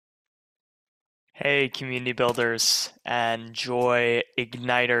Hey, community builders and joy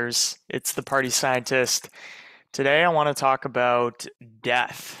igniters. It's the party scientist. Today, I want to talk about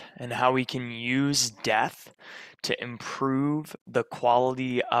death and how we can use death to improve the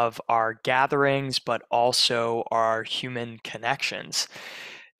quality of our gatherings, but also our human connections.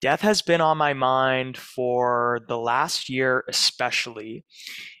 Death has been on my mind for the last year, especially,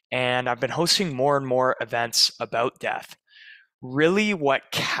 and I've been hosting more and more events about death. Really,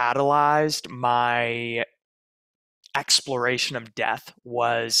 what catalyzed my exploration of death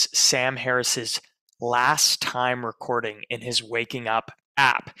was Sam Harris's last time recording in his Waking Up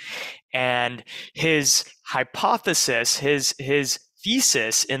app. And his hypothesis, his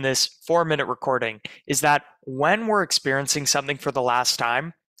thesis in this 4 minute recording is that when we're experiencing something for the last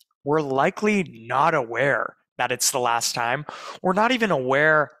time, we're likely not aware that it's the last time. We're not even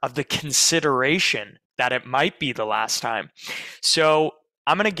aware of the consideration that it might be the last time. So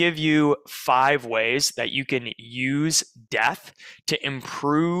I'm going to give you 5 ways that you can use death to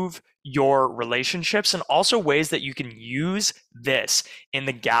improve your relationships, and also ways that you can use this in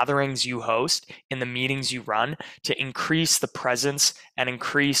the gatherings you host, in the meetings you run, to increase the presence and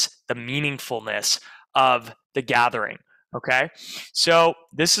increase the meaningfulness of the gathering. Okay. So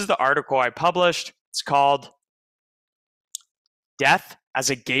this is the article I published. It's called Death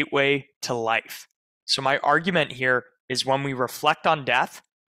as a Gateway to Life. So my argument here is when we reflect on death,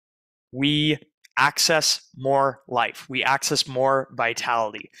 we access more life, we access more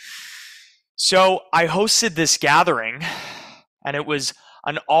vitality. So I hosted this gathering, and it was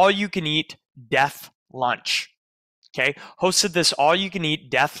an all-you-can-eat death lunch. Okay, hosted this all-you-can-eat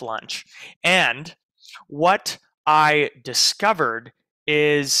death lunch. And what I discovered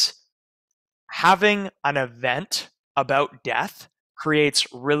is having an event about death creates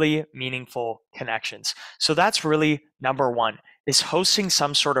really meaningful connections. So that's really number one, is hosting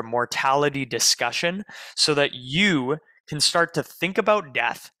some sort of mortality discussion so that you can start to think about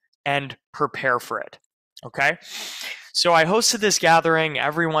death and prepare for it. Okay? So I hosted this gathering,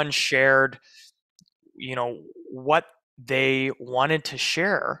 everyone shared, what they wanted to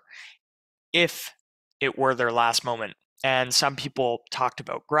share if it were their last moment. And some people talked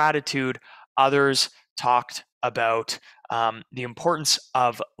about gratitude, others talked about the importance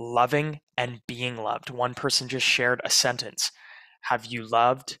of loving and being loved. One person just shared a sentence: have you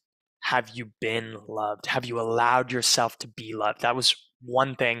loved? Have you been loved? Have you allowed yourself to be loved? That was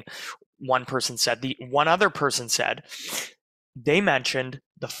one thing one person said. The one other person said, they mentioned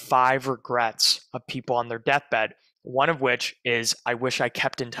the 5 regrets of people on their deathbed. One of which is, I wish I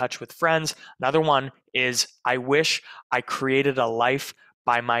kept in touch with friends. Another one is, I wish I created a life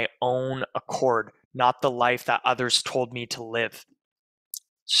by my own accord, not the life that others told me to live.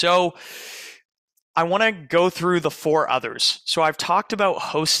 So I want to go through the 4 others. So I've talked about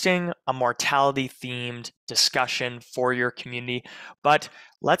hosting a mortality themed discussion for your community, but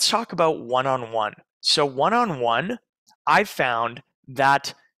let's talk about one-on-one. So one-on-one, I found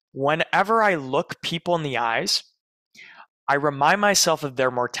that whenever I look people in the eyes, I remind myself of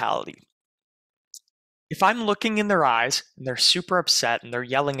their mortality. If I'm looking in their eyes and they're super upset and they're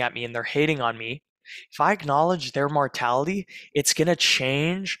yelling at me and they're hating on me, if I acknowledge their mortality, it's going to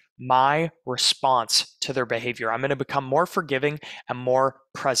change my response to their behavior. I'm going to become more forgiving and more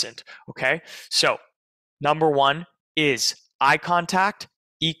present. Okay. So, number one is eye contact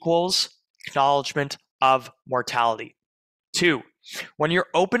equals acknowledgement of mortality. 2, when you're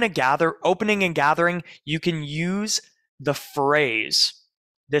opening and gathering, you can use this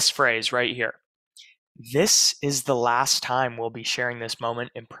phrase right here. This is the last time we'll be sharing this moment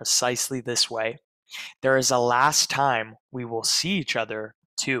in precisely this way. There is a last time we will see each other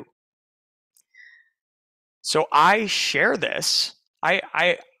too. So I share this.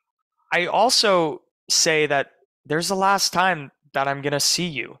 I also say that there's a last time that I'm going to see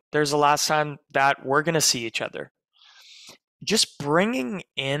you. There's a last time that we're going to see each other. Just bringing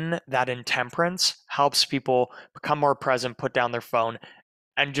in that intemperance helps people become more present, put down their phone,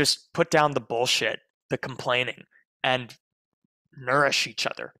 and just put down the bullshit, the complaining, and nourish each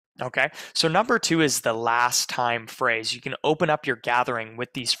other. Okay. So number 2 is the last time phrase. You can open up your gathering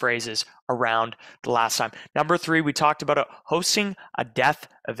with these phrases around the last time. Number 3, we talked about hosting a death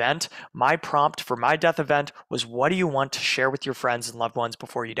event. My prompt for my death event was, what do you want to share with your friends and loved ones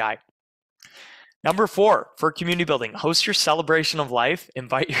before you die? Number 4, for community building, host your celebration of life,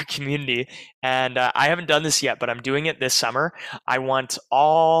 invite your community. And I haven't done this yet, but I'm doing it this summer. I want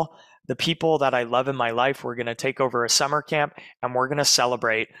all the people that I love in my life. We're going to take over a summer camp and we're going to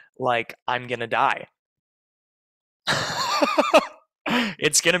celebrate like I'm going to die.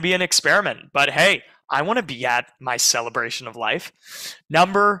 It's going to be an experiment, but hey, I want to be at my celebration of life.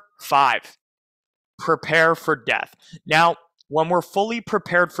 Number 5, prepare for death. Now, when we're fully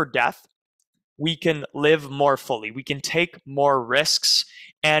prepared for death, we can live more fully. We can take more risks,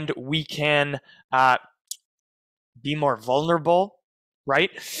 and we can be more vulnerable,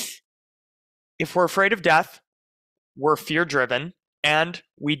 right? If we're afraid of death, we're fear driven, and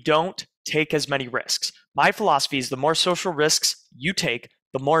we don't take as many risks. My philosophy is the more social risks you take,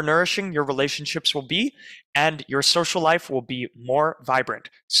 the more nourishing your relationships will be, and your social life will be more vibrant.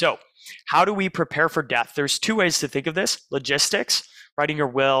 So, how do we prepare for death? There's two ways to think of this: logistics, writing your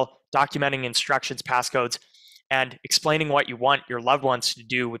will, documenting instructions, passcodes, and explaining what you want your loved ones to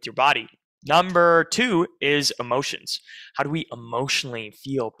do with your body. Number two is emotions. How do we emotionally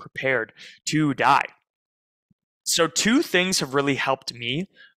feel prepared to die? So two things have really helped me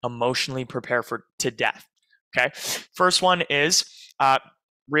emotionally prepare to death. Okay, first one is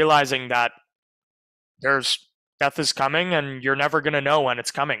realizing that death is coming, and you're never going to know when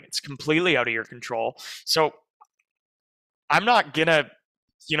it's coming. It's completely out of your control. So I'm not gonna,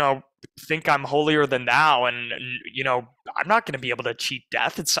 think I'm holier than thou, and I'm not gonna be able to cheat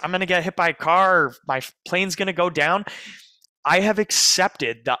death. I'm gonna get hit by a car, or my plane's gonna go down. I have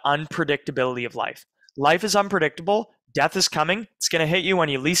accepted the unpredictability of life. Life is unpredictable. Death is coming. It's going to hit you when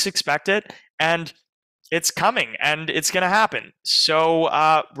you least expect it, and it's coming, and it's going to happen. So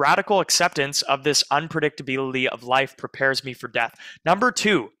radical acceptance of this unpredictability of life prepares me for death. Number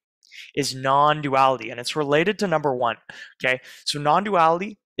two is non-duality, and it's related to number one. Okay, so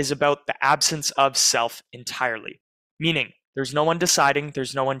non-duality is about the absence of self entirely, meaning there's no one deciding,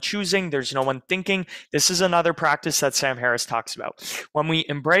 there's no one choosing, there's no one thinking. This is another practice that Sam Harris talks about. When we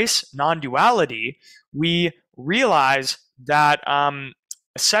embrace non-duality, we realize that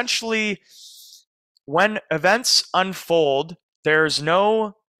essentially when events unfold, there's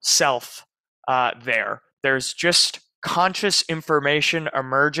no self there. There's just conscious information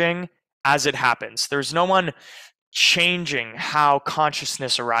emerging as it happens. There's no one changing how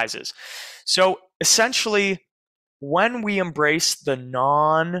consciousness arises. So essentially, when we embrace the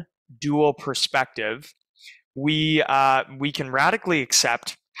non-dual perspective, we can radically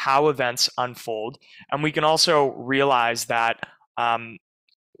accept how events unfold, and we can also realize that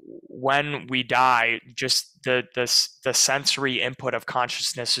when we die, just the sensory input of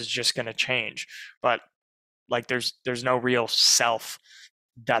consciousness is just going to change. But like, there's no real self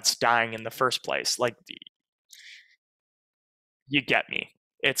that's dying in the first place. Like, you get me.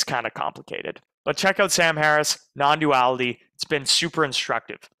 It's kind of complicated. But check out Sam Harris, Non-Duality. It's been super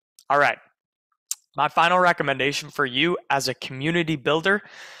instructive. All right. My final recommendation for you as a community builder: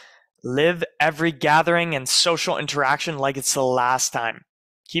 live every gathering and social interaction like it's the last time.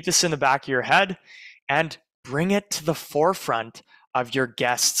 Keep this in the back of your head and bring it to the forefront of your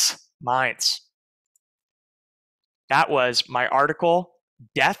guests' minds. That was my article,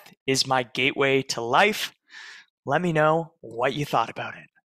 Death is My Gateway to Life. Let me know what you thought about it.